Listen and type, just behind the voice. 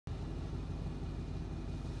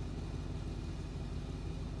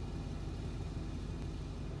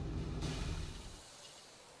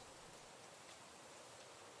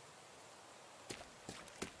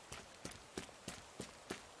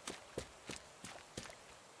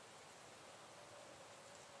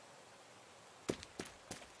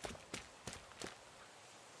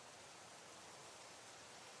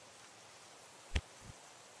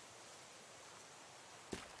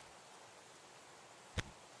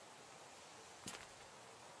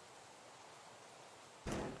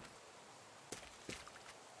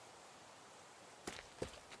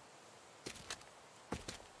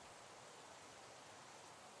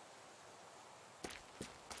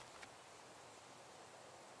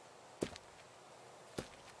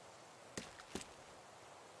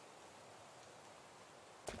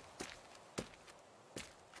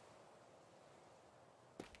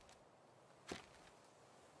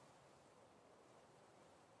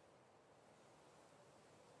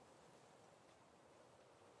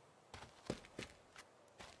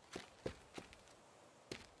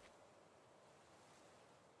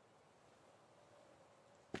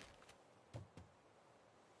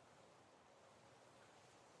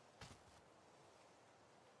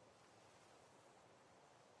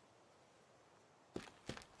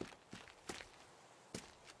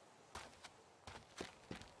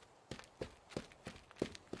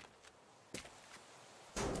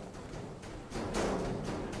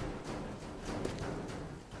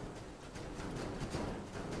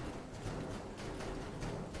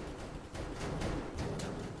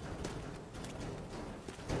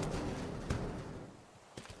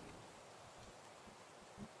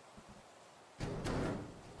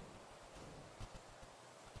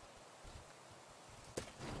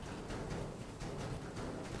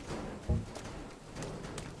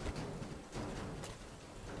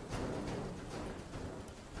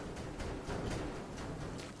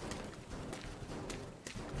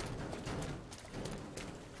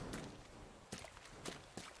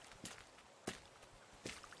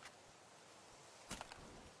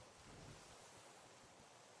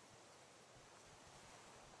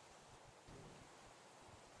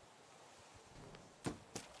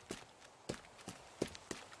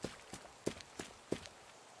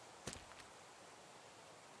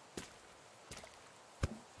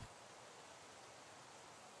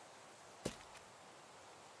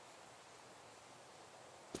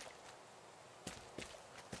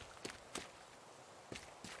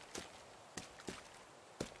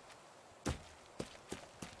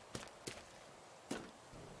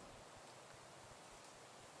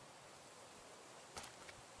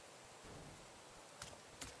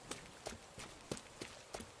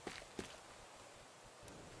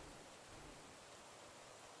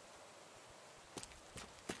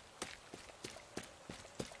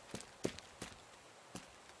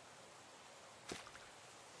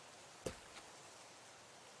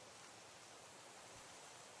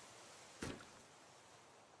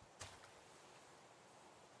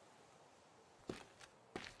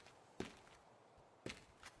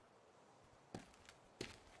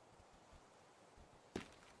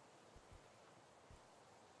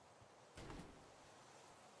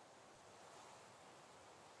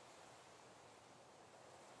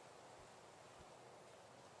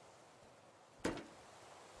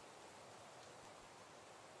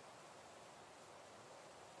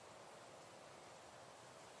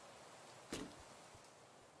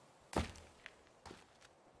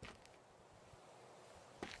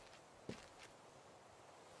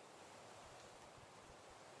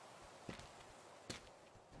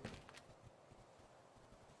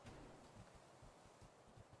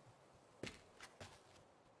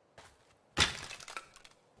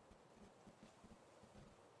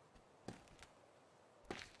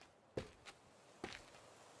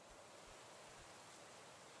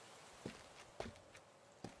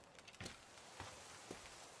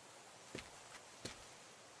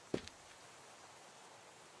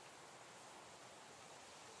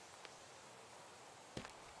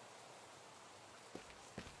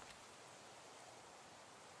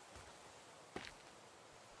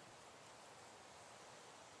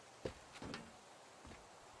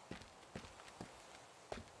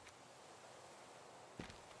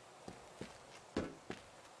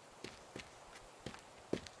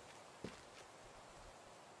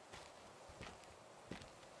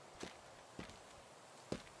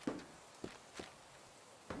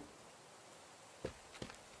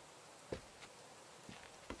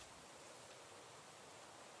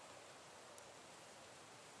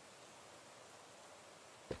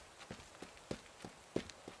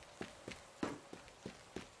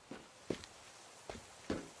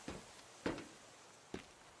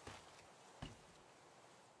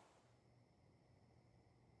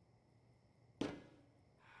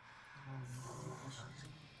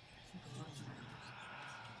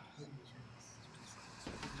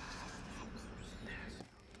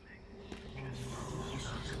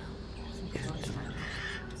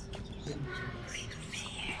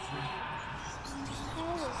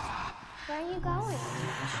going?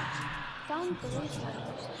 Don't leave me.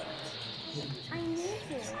 I need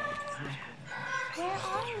you. Where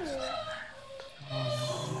are you? I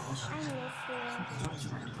miss you.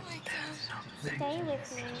 Stay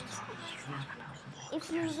with me.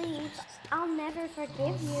 If you leave, I'll never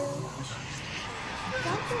forgive you.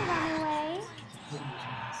 Don't you run away.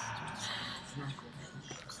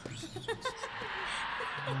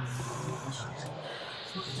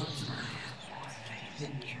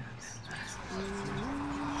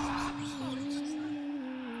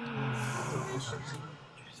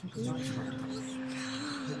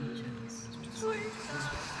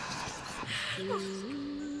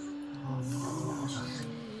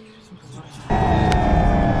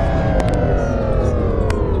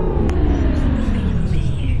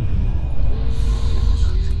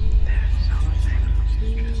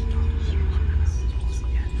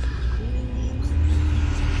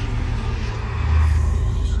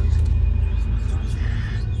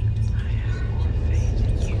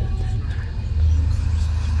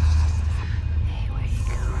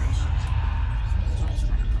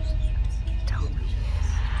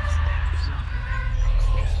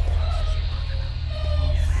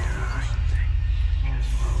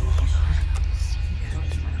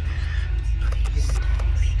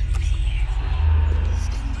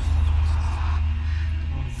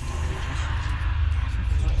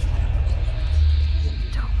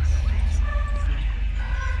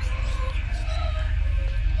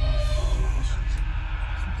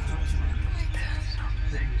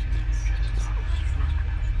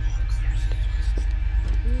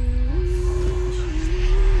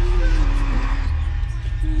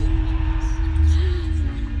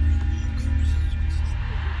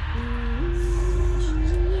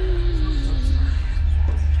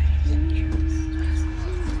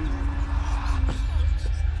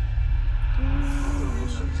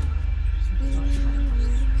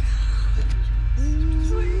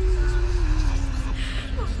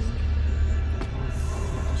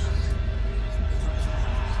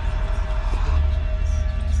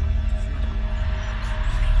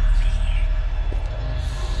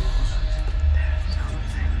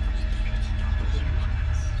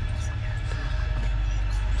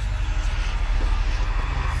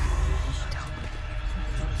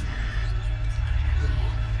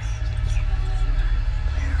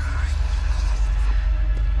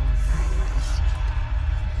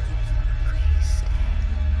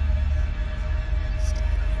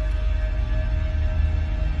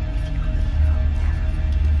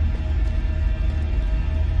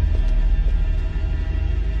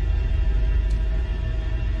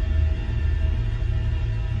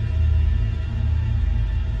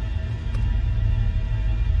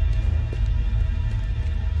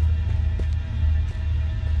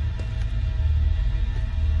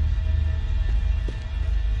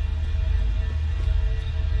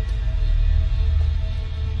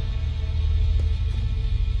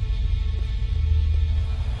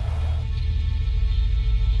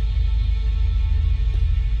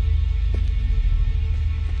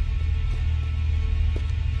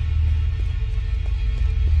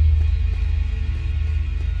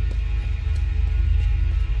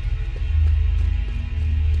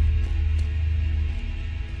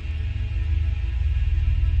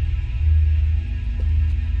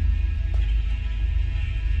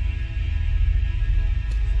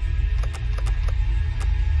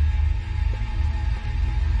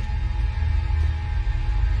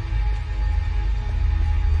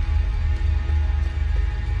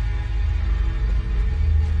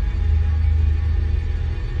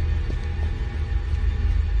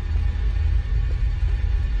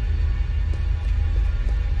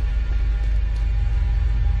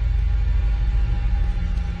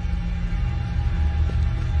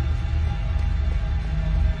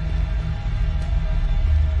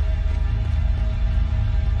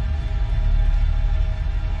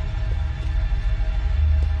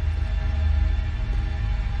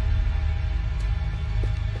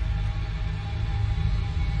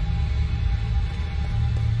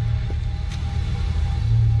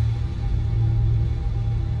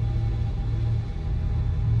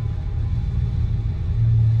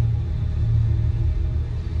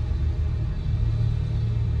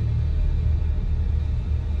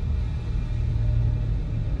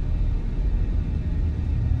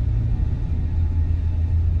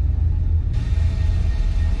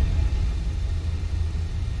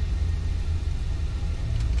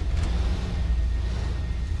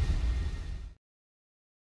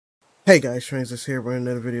 Hey guys, StrainZex here, bringing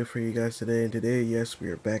another video for you guys today, and today, yes, we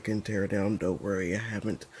are back in Teardown. Don't worry, I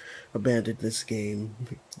haven't abandoned this game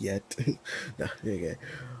yet. No, okay.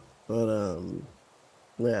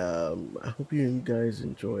 But yeah, I hope you guys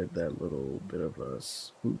enjoyed that little bit of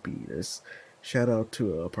spoopiness. Shout out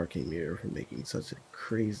to Parking Mirror for making such a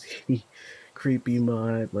crazy, creepy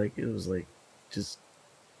mod. Like it was like just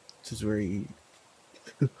very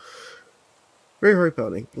very heart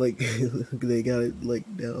pounding. Like they got it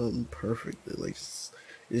like down perfect. Like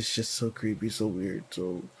it's just so creepy, so weird,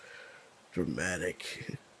 so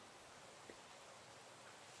dramatic.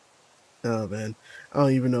 Oh man, I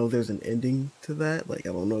don't even know if there's an ending to that. Like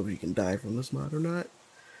I don't know if you can die from this mod or not.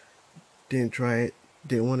 Didn't try it.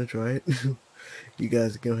 Didn't want to try it. You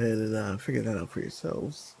guys go ahead and figure that out for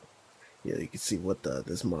yourselves. Yeah, you can see what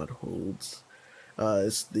this mod holds.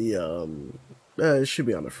 It's the it should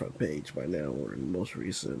be on the front page by now or in the most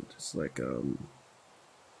recent. It's like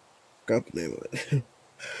got the name of it.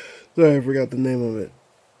 Sorry, I forgot the name of it.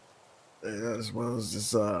 As well as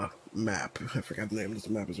this map. I forgot the name of this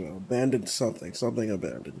map as well. Abandoned something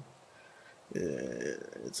abandoned.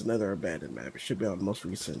 It's another abandoned map. It should be on the most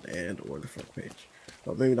recent and or the front page.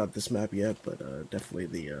 Well, maybe not this map yet, but definitely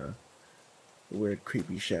the weird,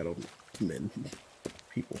 creepy shadow men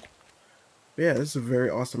people. But yeah, this is a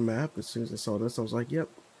very awesome map. As soon as I saw this, I was like, yep.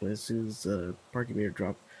 And as soon as Parking Mirror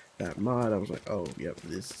dropped that mod, I was like, oh, yep,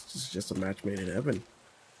 this is just a match made in heaven.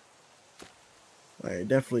 I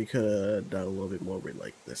definitely could have done a little bit more with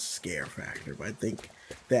like the scare factor, but I think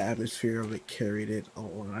the atmosphere of it carried it a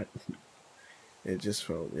lot. It just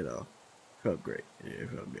felt, felt great. It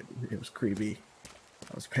felt good. It was creepy.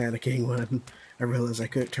 I was panicking when I realized I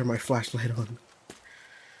couldn't turn my flashlight on.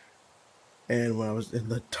 And when I was in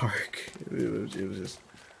the dark, it was just,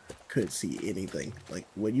 couldn't see anything. Like,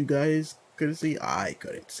 what you guys couldn't see, I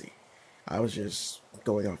couldn't see. I was just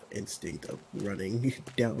going off instinct of running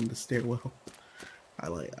down the stairwell.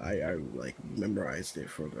 I memorized it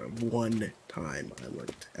for the one time I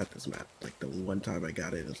looked at this map. Like the one time I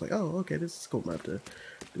got it, it's like, oh, okay, this is a cool map to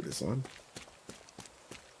do this on.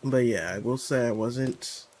 But yeah, I will say I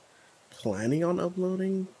wasn't planning on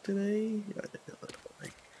uploading today.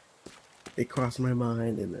 Like, it crossed my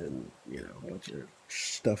mind, and then a bunch of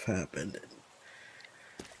stuff happened,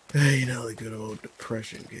 and the good old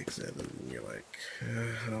depression kicks in, and you're like,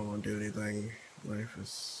 I don't want to do anything. Life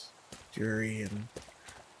is dreary and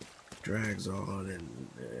drags on, and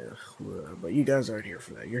but you guys aren't here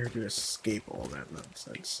for that. You're here to escape all that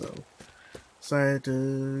nonsense. So decided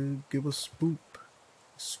to give a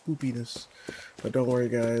spoopiness. But don't worry,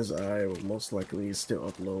 guys. I will most likely still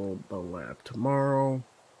upload the lab tomorrow,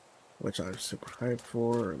 which I'm super hyped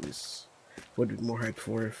for. Or at least would be more hyped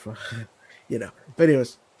for if But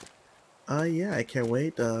anyways. Yeah, I can't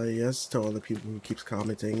wait. Yes, to all the people who keeps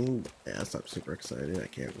commenting. Yes, I'm super excited. I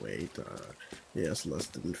can't wait. Yes, less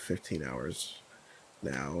than 15 hours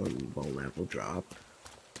now, and Bone Lab will drop.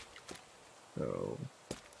 So,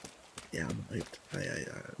 yeah, I'm hyped.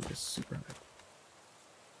 I'm just super hyped.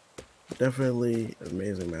 Definitely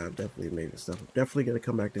amazing map. Definitely amazing stuff. I'm definitely gonna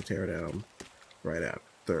come back to Teardown right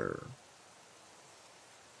after.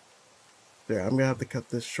 There, I'm gonna have to cut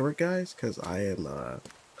this short, guys, because I am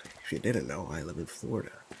if you didn't know, I live in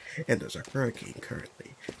Florida, and there's a hurricane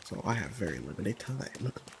currently, so I have very limited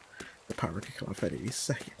time. The power can come off at any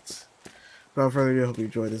seconds. Without further ado, I hope you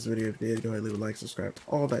enjoyed this video. If you did, go ahead and leave a like, subscribe,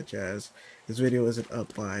 all that jazz. This video isn't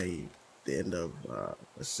up by the end of,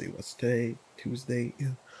 let's see, what's today? Tuesday?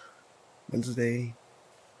 Wednesday?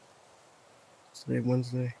 Today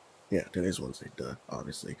Wednesday? Yeah, today's Wednesday, duh,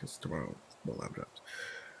 obviously, because tomorrow the lab drops.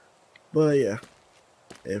 But yeah,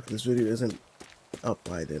 if this video isn't up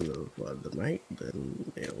by the end of the night,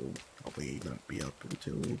 then it'll probably not be up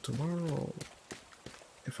until tomorrow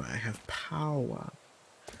if I have power.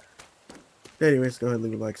 Anyways, go ahead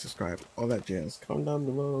and leave a like, subscribe, all that jazz. Comment down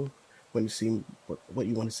below when you see what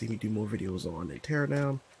you want to see me do more videos on in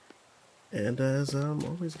Teardown. And as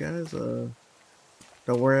always, guys,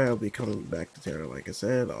 don't worry, I'll be coming back to Teardown, like I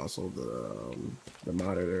said. Also, the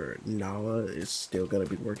monitor Nala is still gonna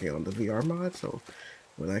be working on the VR mod, so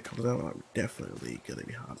when that comes out, I'm definitely gonna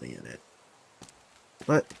be hopping in it.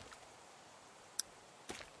 But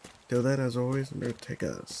till then, as always, remember to take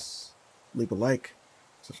us. Leave a like,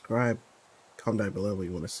 subscribe, comment down below what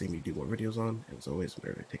you want to see me do more videos on. And as always,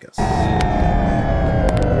 remember to take us.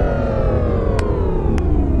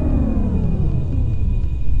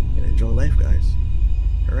 And enjoy life, guys.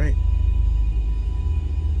 All right.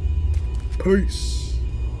 Peace.